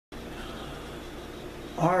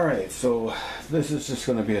Alright, so this is just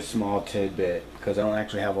going to be a small tidbit because I don't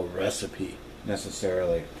actually have a recipe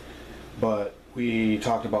necessarily. But we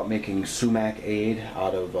talked about making sumac aid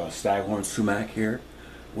out of Staghorn Sumac here,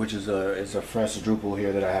 which is a fresh drupal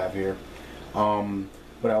here that I have here.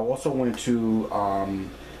 But I also went to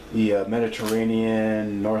the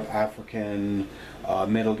Mediterranean, North African,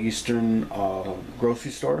 Middle Eastern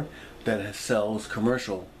grocery store that sells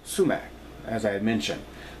commercial sumac, as I had mentioned.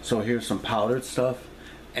 So here's some powdered stuff.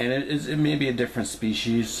 And it may be a different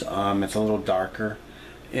species. It's a little darker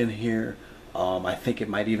in here. I think it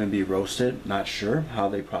might even be roasted. Not sure how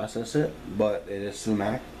they process it, but it is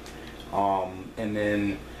sumac. And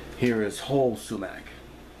then here is whole sumac.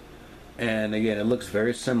 And again, it looks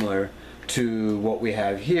very similar to what we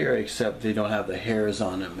have here, except they don't have the hairs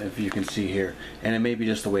on them, if you can see here. And it may be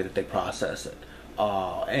just the way that they process it,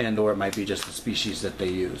 and or it might be just the species that they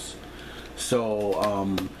use.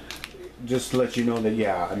 So just to let you know that,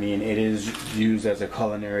 yeah, I mean, it is used as a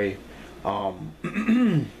culinary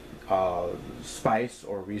spice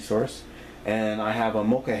or resource. And I have a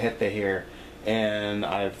molcajete here, and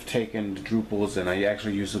I've taken the drupals and I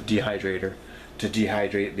actually use a dehydrator to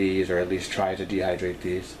dehydrate these, or at least try to dehydrate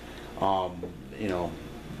these, you know,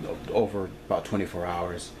 over about 24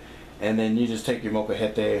 hours. And then you just take your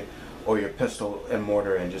molcajete or your pestle and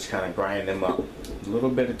mortar and just kind of grind them up. A little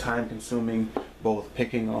bit of time consuming, both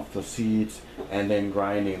picking off the seeds and then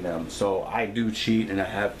grinding them. So I do cheat, and I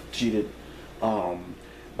have cheated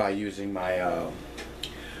by using my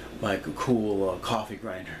my cool coffee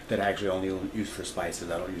grinder that I actually only use for spices.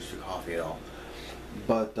 I don't use for coffee at all.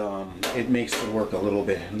 But it makes it work a little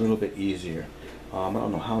bit easier. I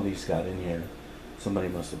don't know how these got in here. Somebody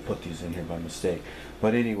must have put these in here by mistake.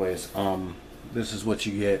 But anyways, this is what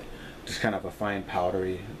you get. Just kind of a fine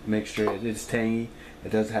powdery mixture. It is tangy. It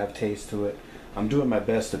does have taste to it. I'm doing my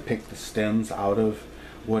best to pick the stems out of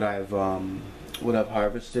what I've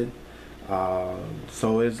harvested.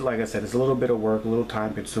 So it's, like I said, it's a little bit of work, a little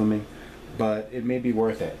time consuming, but it may be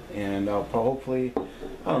worth it. And I'll hopefully,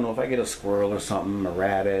 I don't know, if I get a squirrel or something, a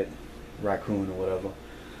rabbit, raccoon or whatever,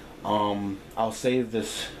 I'll save the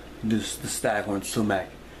Staghorn Sumac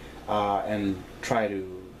and try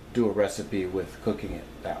to do a recipe with cooking it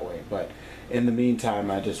that way. But in the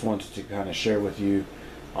meantime, I just wanted to kind of share with you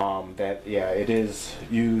that, yeah, it is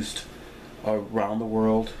used around the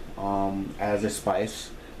world as a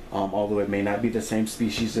spice, although it may not be the same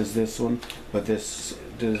species as this one, but this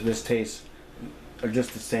tastes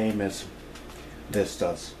just the same as this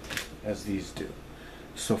does, as these do.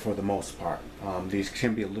 So for the most part, these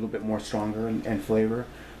can be a little bit more stronger in flavor,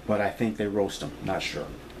 but I think they roast them, not sure.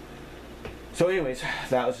 So anyways,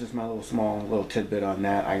 that was just my little tidbit on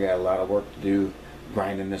that. I got a lot of work to do,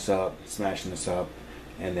 grinding this up, smashing this up,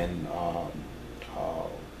 and then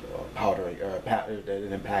powdering,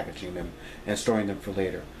 and then packaging them and storing them for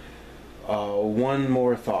later. One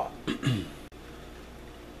more thought.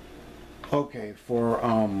 Okay,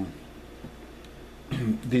 for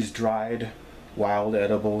these dried wild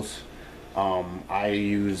edibles, I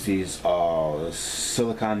use these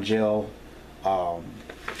silicone gel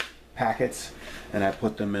packets, and I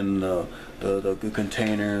put them in the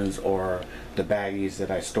containers or the baggies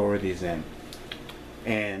that I store these in.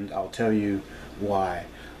 And I'll tell you why.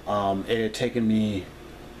 It had taken me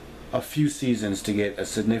a few seasons to get a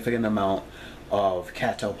significant amount of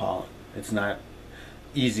cattail pollen. It's not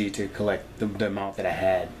easy to collect the amount that I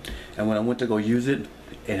had, and when I went to go use it,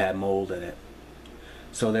 it had mold in it.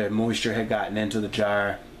 So the moisture had gotten into the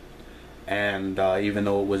jar, and even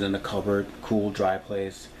though it was in the cupboard, cool, dry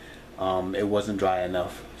place, it wasn't dry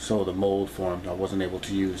enough, so the mold formed. I wasn't able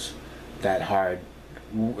to use that hard.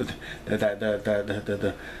 I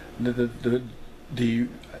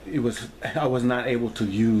was not able to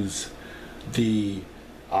use the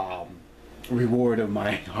reward of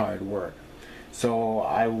my hard work. So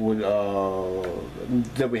I would,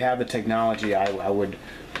 that we have the technology, I would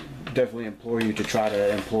definitely implore you to try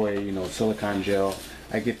to employ, you know, silicone gel.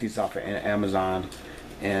 I get these off of Amazon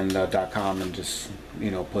and .com, and just,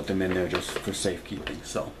 you know, put them in there just for safekeeping.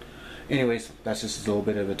 So anyways, that's just a little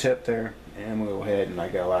bit of a tip there, and we'll go ahead, and I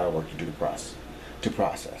got a lot of work to do to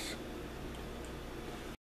process.